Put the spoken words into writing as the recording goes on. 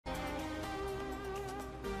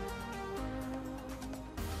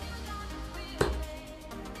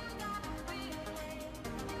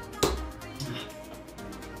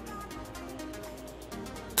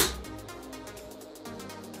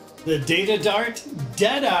The Datadart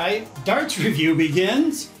Deadeye darts review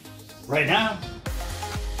begins right now.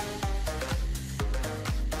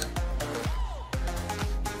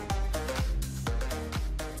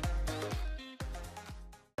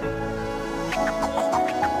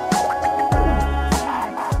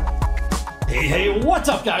 Hey, what's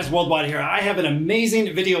up guys? Worldwide here. I have an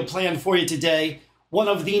amazing video planned for you today. One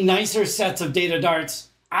of the nicer sets of data darts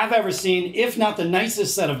I've ever seen, if not the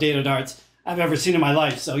nicest set of data darts I've ever seen in my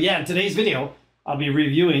life. So yeah, in today's video, I'll be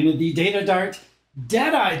reviewing the Datadart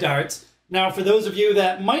Deadeye darts. Now, for those of you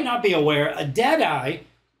that might not be aware, a Deadeye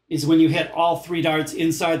is when you hit all three darts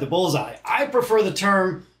inside the bullseye. I prefer the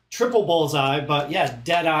term triple bullseye, but yeah,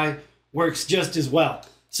 Deadeye works just as well.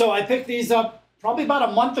 So I picked these up probably about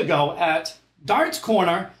a month ago at Darts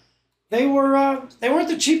Corner. They weren't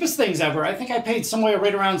the cheapest things ever. I think I paid somewhere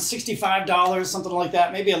right around $65, something like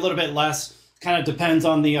that, maybe a little bit less. Kind of depends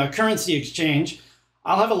on the currency exchange.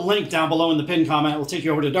 I'll have a link down below in the pinned comment. It will take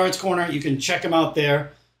you over to Darts Corner. You can check them out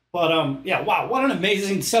there. But yeah, wow, what an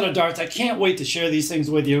amazing set of darts. I can't wait to share these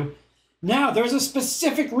things with you. Now, there's a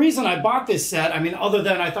specific reason I bought this set. I mean, other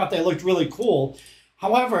than I thought they looked really cool.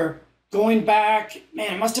 However, going back,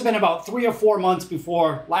 man, it must have been about 3 or 4 months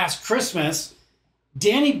before last Christmas,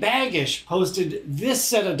 Danny Baggish posted this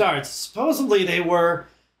set of darts. Supposedly they were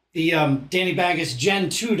the Danny Baggish Gen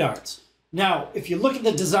 2 darts. Now, if you look at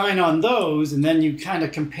the design on those and then you kind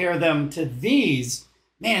of compare them to these,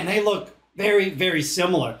 man, they look very, very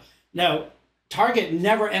similar. Now, Target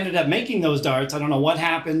never ended up making those darts. I don't know what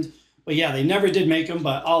happened, but yeah, they never did make them.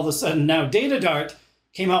 But all of a sudden now Datadart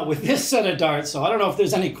came out with this set of darts. So I don't know if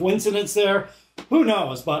there's any coincidence there. Who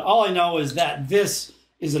knows? But all I know is that this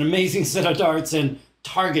is an amazing set of darts, and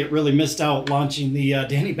Target really missed out launching the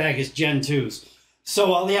Danny Baggish Gen 2s.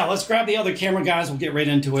 So yeah, let's grab the other camera, guys. We'll get right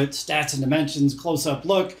into it. Stats and dimensions, close-up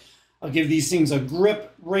look. I'll give these things a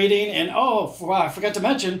grip rating. And oh, I forgot to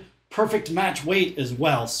mention, perfect match weight as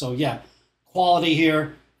well. So yeah, quality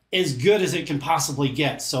here, as good as it can possibly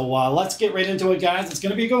get. So let's get right into it, guys. It's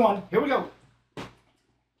going to be a good one. Here we go.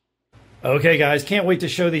 Okay, guys, can't wait to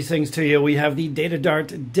show these things to you. We have the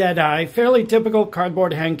Datadart Deadeye, fairly typical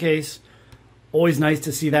cardboard hand case. Always nice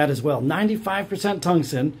to see that as well. 95%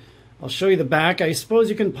 tungsten. I'll show you the back. I suppose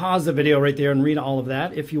you can pause the video right there and read all of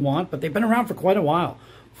that if you want, but they've been around for quite a while.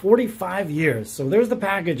 45 years. So there's the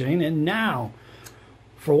packaging, and now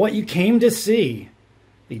for what you came to see,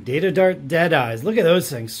 the Datadart Deadeyes. Look at those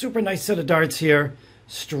things. Super nice set of darts here.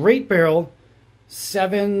 Straight barrel.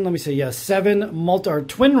 7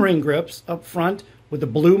 twin ring grips up front with the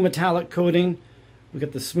blue metallic coating. We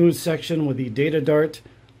got the smooth section with the Datadart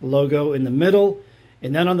logo in the middle.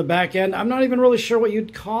 And then on the back end, I'm not even really sure what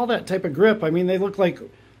you'd call that type of grip. I mean, they look like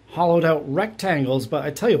hollowed out rectangles, but I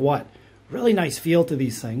tell you what, really nice feel to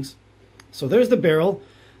these things. So there's the barrel.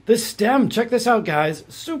 The stem, check this out, guys.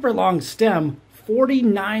 Super long stem,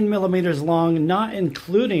 49 millimeters long, not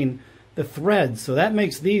including the threads. So that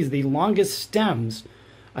makes these the longest stems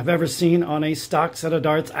I've ever seen on a stock set of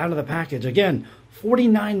darts out of the package. Again,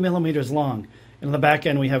 49 millimeters long. And on the back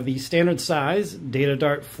end, we have the standard size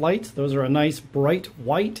Datadart Flights. Those are a nice bright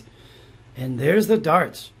white. And there's the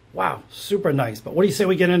darts. Wow, super nice. But what do you say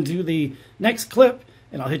we get into the next clip,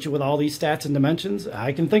 and I'll hit you with all these stats and dimensions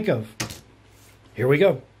I can think of. Here we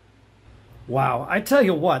go. Wow, I tell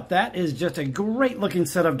you what, that is just a great looking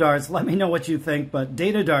set of darts. Let me know what you think, but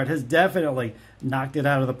Datadart has definitely knocked it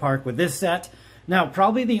out of the park with this set. Now,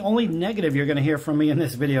 probably the only negative you're going to hear from me in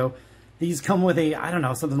this video, these come with a, I don't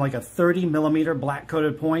know, something like a 30 millimeter black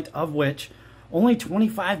coated point, of which only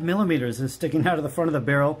 25 millimeters is sticking out of the front of the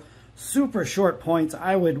barrel. Super short points.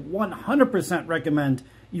 I would 100% recommend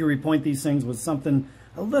you repoint these things with something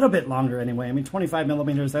a little bit longer anyway. I mean, 25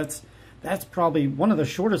 millimeters, that's probably one of the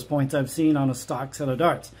shortest points I've seen on a stock set of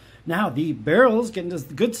darts. Now, the barrels, getting to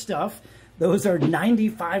the good stuff, those are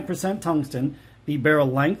 95% tungsten. The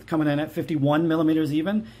barrel length coming in at 51 millimeters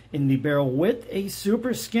even. In the barrel width, a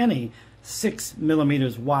super skinny 6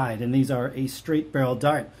 millimeters wide, and these are a straight barrel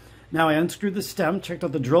dart. Now I unscrewed the stem, checked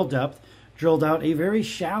out the drill depth, drilled out a very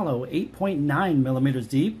shallow 8.9 millimeters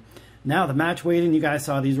deep. Now the match weighting, you guys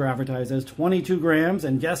saw these were advertised as 22 grams,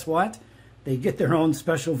 and guess what? They get their own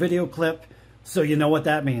special video clip, so you know what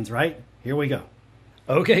that means, right? Here we go.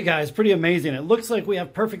 Okay guys, pretty amazing. It looks like we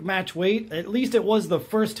have perfect match weight. At least it was the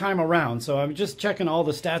first time around, so I'm just checking all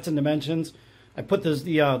the stats and dimensions. I put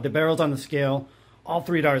the barrels on the scale. All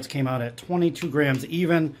three darts came out at 22 grams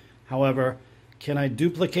even. However, can I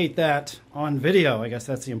duplicate that on video? I guess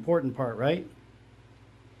that's the important part, right?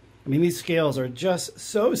 I mean, these scales are just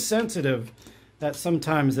so sensitive that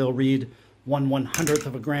sometimes they'll read 1/100th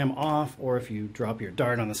of a gram off, or if you drop your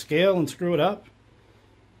dart on the scale and screw it up,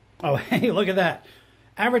 Oh, hey, look at that.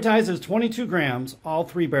 Advertises 22 grams, all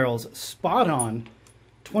 3 barrels, spot on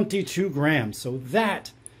 22 grams. So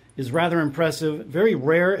that is rather impressive. Very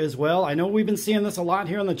rare as well. I know we've been seeing this a lot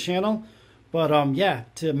here on the channel, but yeah,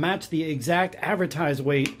 to match the exact advertised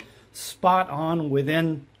weight, spot on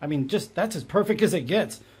within, I mean, just that's as perfect as it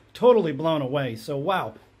gets. Totally blown away. So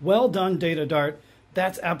wow, well done, Datadart.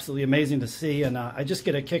 That's absolutely amazing to see, and I just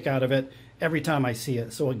get a kick out of it every time I see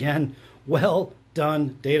it. So again, well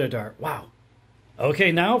done, Datadart. Wow.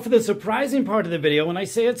 Okay, now for the surprising part of the video, and I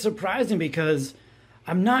say it's surprising because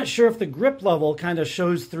I'm not sure if the grip level kind of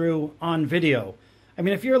shows through on video. I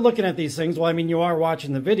mean, if you're looking at these things, well, I mean, you are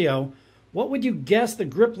watching the video, what would you guess the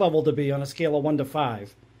grip level to be on a scale of 1 to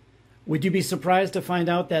 5? Would you be surprised to find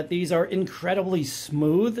out that these are incredibly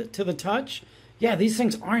smooth to the touch? Yeah, these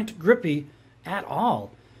things aren't grippy at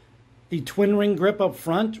all. The twin ring grip up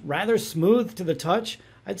front, rather smooth to the touch.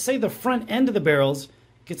 I'd say the front end of the barrels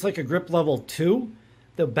gets like a grip level 2.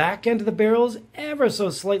 The back end of the barrels, ever so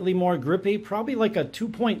slightly more grippy, probably like a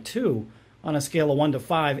 2.2 on a scale of 1 to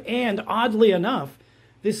 5. And oddly enough,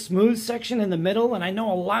 this smooth section in the middle, and I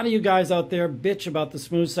know a lot of you guys out there bitch about the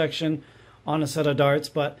smooth section on a set of darts,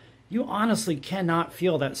 but you honestly cannot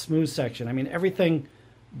feel that smooth section. I mean, everything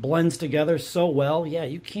blends together so well. Yeah,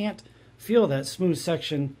 you can't feel that smooth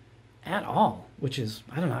section at all, which is,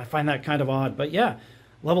 I don't know, I find that kind of odd. But yeah,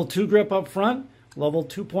 level 2 grip up front, level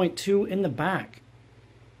 2.2 in the back.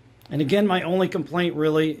 And again, my only complaint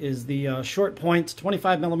really is the short points,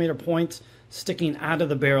 25 millimeter points sticking out of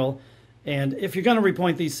the barrel. And if you're going to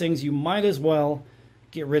repoint these things, you might as well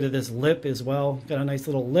get rid of this lip as well. Got a nice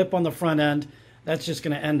little lip on the front end. That's just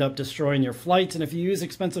going to end up destroying your flights. And if you use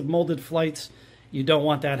expensive molded flights, you don't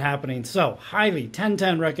want that happening. So highly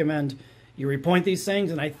 10-10 recommend you repoint these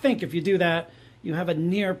things. And I think if you do that, you have a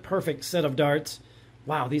near perfect set of darts.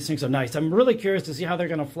 Wow, these things are nice. I'm really curious to see how they're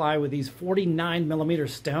going to fly with these 49 millimeter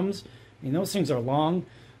stems. I mean, those things are long.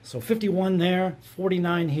 So 51 there,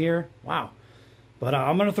 49 here. Wow. But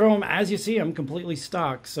I'm going to throw them, as you see, I'm completely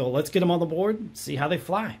stock. So let's get them on the board, see how they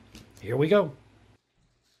fly. Here we go.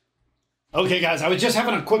 Okay, guys, I was just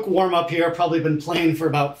having a quick warm-up here. Probably been playing for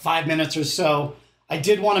about 5 minutes or so. I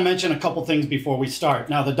did want to mention a couple things before we start.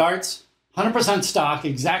 Now, the darts, 100% stock,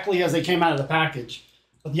 exactly as they came out of the package.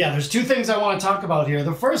 But yeah, there's 2 things I want to talk about here.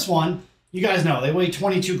 The first one, you guys know, they weigh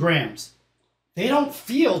 22 grams. They don't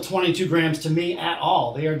feel 22 grams to me at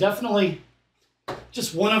all. They are definitely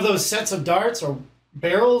just one of those sets of darts or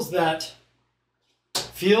barrels that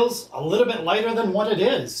feels a little bit lighter than what it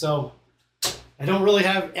is. So I don't really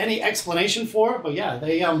have any explanation for it, but yeah,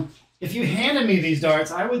 they if you handed me these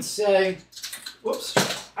darts, I would say, whoops,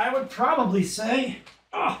 I would probably say,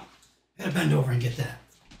 oh, I gotta bend over and get that.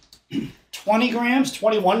 20 grams,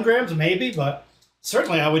 21 grams maybe, but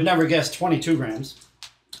certainly I would never guess 22 grams.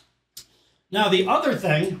 Now the other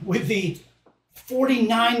thing with the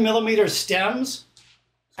 49 millimeter stems,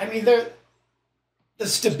 I mean, the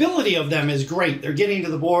stability of them is great. They're getting to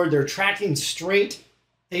the board, they're tracking straight.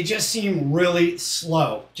 They just seem really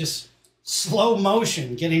slow, just slow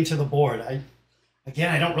motion getting to the board.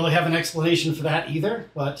 Again, I don't really have an explanation for that either,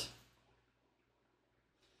 but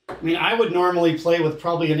I mean, I would normally play with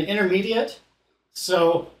probably an intermediate,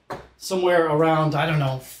 so somewhere around, I don't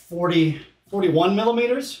know, 41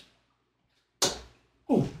 millimeters.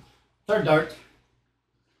 Ooh, third dart.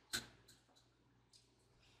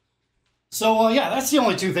 So yeah, that's the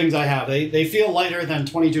only 2 things I have. They feel lighter than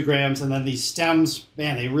 22 grams, and then these stems,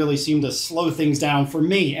 man, they really seem to slow things down for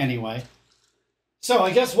me anyway. So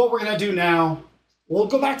I guess what we're going to do now, we'll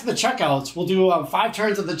go back to the checkouts. We'll do 5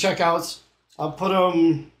 turns of the checkouts. I'll put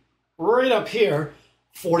them right up here.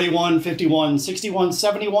 41, 51, 61,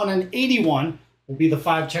 71, and 81 will be the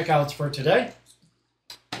 5 checkouts for today.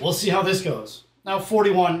 We'll see how this goes. Now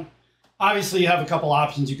 41, obviously you have a couple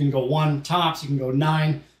options. You can go 1 tops, you can go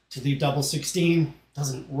 9 to the double 16.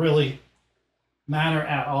 Doesn't really matter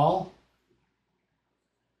at all.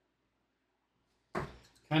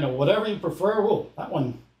 Kind of whatever you prefer. Whoa, that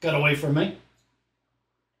one got away from me.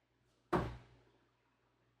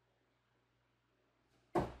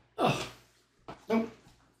 Oh, nope.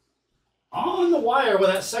 On the wire with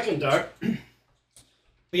that second dart. But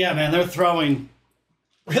yeah, man, they're throwing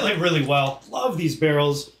really, really well. Love these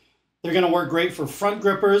barrels. They're going to work great for front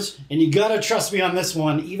grippers, and you got to trust me on this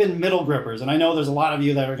one, even middle grippers. And I know there's a lot of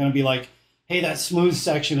you that are going to be like, hey, that smooth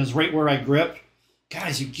section is right where I grip.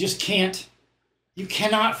 Guys, you just can't, you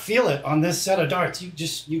cannot feel it on this set of darts.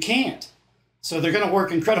 You can't. So they're going to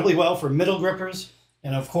work incredibly well for middle grippers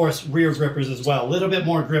and, of course, rear grippers as well. A little bit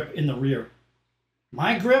more grip in the rear.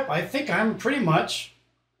 My grip, I think I'm pretty much,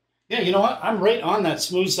 yeah, you know what? I'm right on that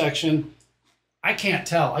smooth section. I can't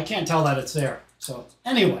tell. I can't tell that it's there. So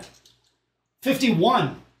anyway,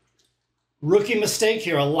 51. Rookie mistake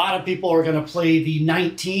here. A lot of people are going to play the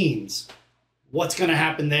 19s. What's going to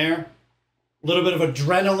happen there? A little bit of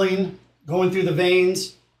adrenaline going through the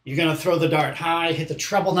veins. You're going to throw the dart high, hit the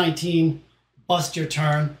treble 19, bust your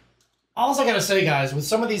turn. All I got to say, guys, with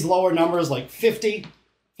some of these lower numbers like 50,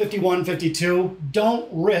 51, 52, don't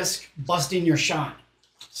risk busting your shot.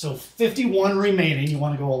 So 51 remaining, you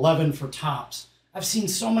want to go 11 for tops. I've seen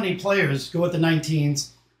so many players go with the 19s,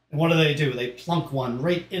 and what do? They plunk one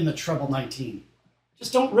right in the treble 19.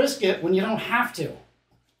 Just don't risk it when you don't have to.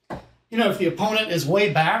 You know, if the opponent is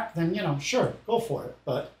way back, then, you know, sure, go for it.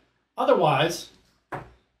 But otherwise,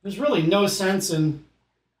 there's really no sense in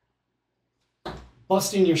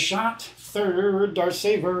busting your shot. Third dart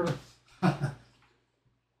saver.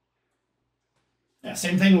 Yeah,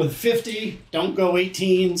 same thing with 50. Don't go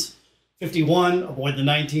 18s. 51, avoid the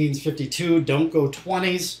 19s. 52, don't go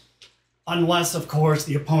 20s. Unless, of course,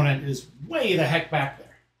 the opponent is way the heck back there.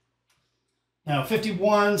 Now,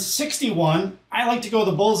 51, 61. I like to go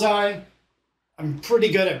the bullseye. I'm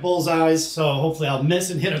pretty good at bullseyes, so hopefully I'll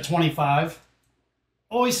miss and hit a 25.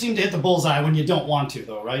 Always seem to hit the bullseye when you don't want to,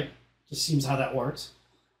 though, right? Just seems how that works.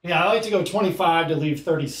 Yeah, I like to go 25 to leave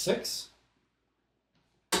 36.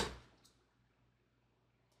 And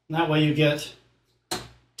that way you get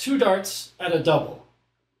 2 darts at a double,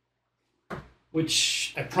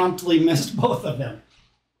 which I promptly missed both of them.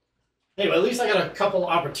 Anyway, at least I got a couple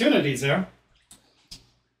opportunities there.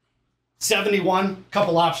 71,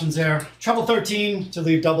 couple options there. Treble 13 to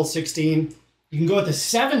leave double 16. You can go with the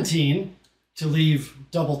 17 to leave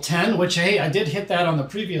double 10, which, hey, I did hit that on the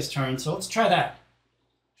previous turn, so let's try that.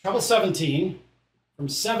 Treble 17 from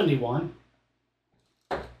 71.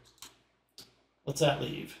 What's that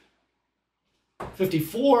leave?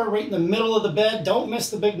 54, right in the middle of the bed. Don't miss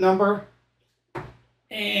the big number.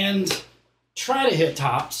 And try to hit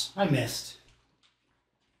tops. I missed.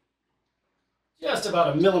 Just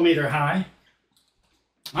about a millimeter high.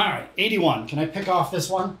 All right, 81. Can I pick off this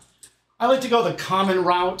one? I like to go the common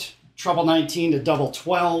route, treble 19 to double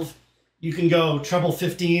 12. You can go treble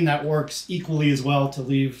 15. That works equally as well to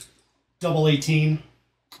leave double 18.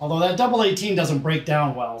 Although that double 18 doesn't break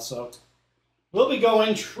down well, so we'll be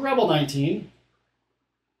going treble 19.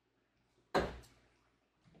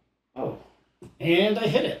 Oh, and I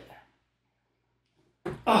hit it.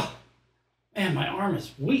 Oh, man, my arm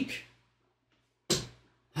is weak.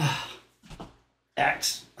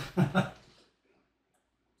 X. All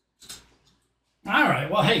right,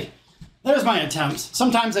 well, hey, there's my attempts.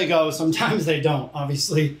 Sometimes they go, sometimes they don't.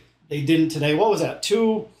 Obviously, they didn't today. What was that,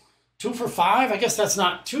 2 for 5? I guess that's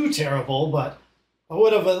not too terrible, but I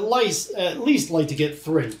would have at least liked to get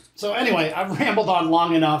 3. So anyway, I've rambled on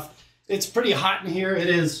long enough. It's pretty hot in here. It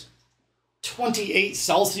is 28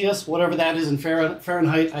 Celsius, whatever that is in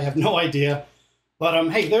Fahrenheit. I have no idea. But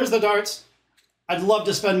hey, there's the darts. I'd love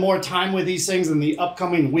to spend more time with these things in the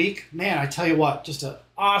upcoming week. Man, I tell you what, just an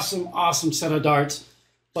awesome, awesome set of darts.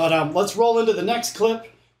 But let's roll into the next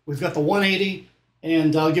clip. We've got the 180,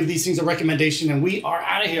 and I'll give these things a recommendation, and we are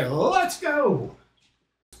out of here. Let's go.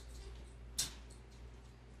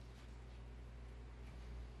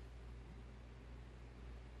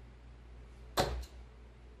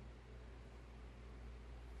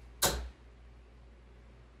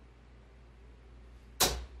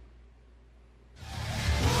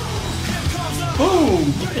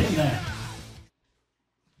 Boom! Get in there.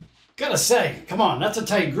 Gotta say, come on, that's a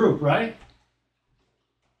tight group, right?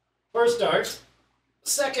 First dart,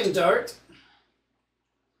 second dart.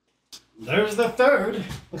 There's the third.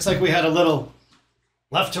 Looks like we had a little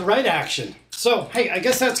left to right action. So, hey, I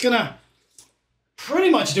guess that's gonna pretty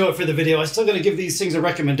much do it for the video. I'm still gonna give these things a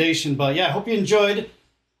recommendation, but yeah, I hope you enjoyed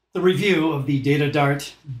the review of the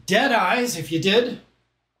Datadart Deadeyes. If you did,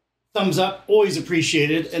 thumbs up, always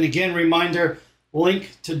appreciated. And again, reminder,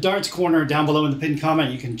 link to Darts Corner down below in the pinned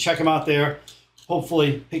comment. You can check them out there.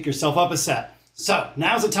 Hopefully pick yourself up a set. So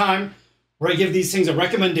now's the time where I give these things a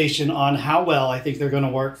recommendation on how well I think they're going to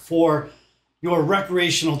work for your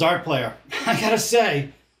recreational dart player. I gotta say,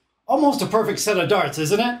 almost a perfect set of darts,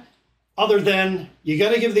 isn't it? Other than you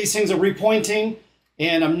got to give these things a repointing,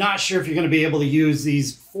 and I'm not sure if you're going to be able to use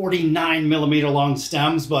these 49 millimeter long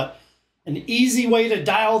stems, but an easy way to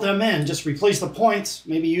dial them in, just replace the points,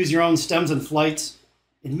 maybe use your own stems and flights.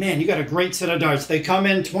 And man, you got a great set of darts. They come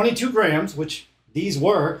in 22 grams, which these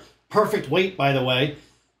were, perfect weight, by the way,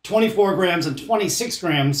 24 grams and 26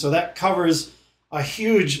 grams. So that covers a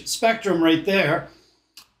huge spectrum right there.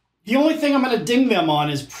 The only thing I'm going to ding them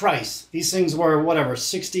on is price. These things were, whatever,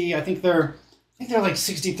 60, I think they're like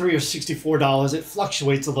 $63 or $64. It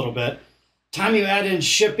fluctuates a little bit. Time you add in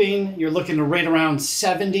shipping, you're looking to right around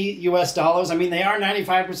 70 US dollars. I mean, they are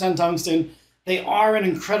 95% tungsten. They are an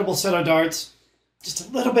incredible set of darts, just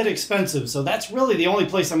a little bit expensive. So that's really the only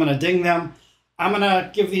place I'm going to ding them. I'm going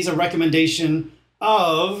to give these a recommendation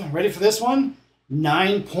of, ready for this one?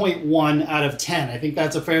 9.1 out of 10. I think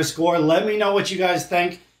that's a fair score. Let me know what you guys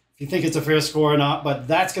think, if you think it's a fair score or not. But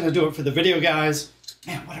that's going to do it for the video, guys.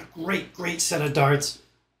 Man, what a great, great set of darts.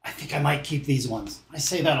 I think I might keep these ones. I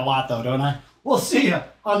say that a lot, though, don't I? We'll see you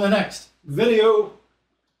on the next video.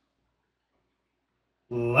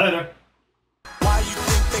 Later. Why you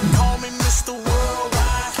think they call